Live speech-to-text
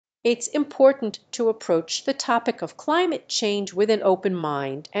It's important to approach the topic of climate change with an open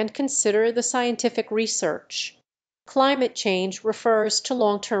mind and consider the scientific research. Climate change refers to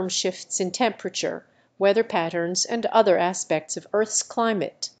long-term shifts in temperature, weather patterns, and other aspects of Earth's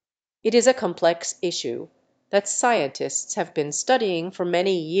climate. It is a complex issue that scientists have been studying for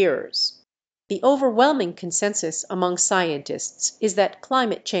many years. The overwhelming consensus among scientists is that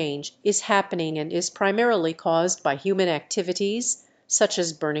climate change is happening and is primarily caused by human activities, such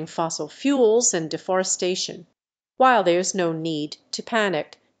as burning fossil fuels and deforestation. While there's no need to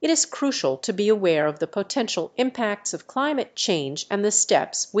panic, it is crucial to be aware of the potential impacts of climate change and the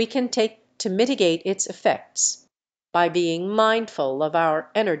steps we can take to mitigate its effects. By being mindful of our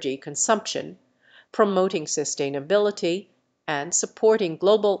energy consumption, promoting sustainability, and supporting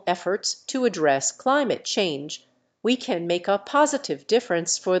global efforts to address climate change, we can make a positive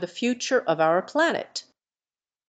difference for the future of our planet.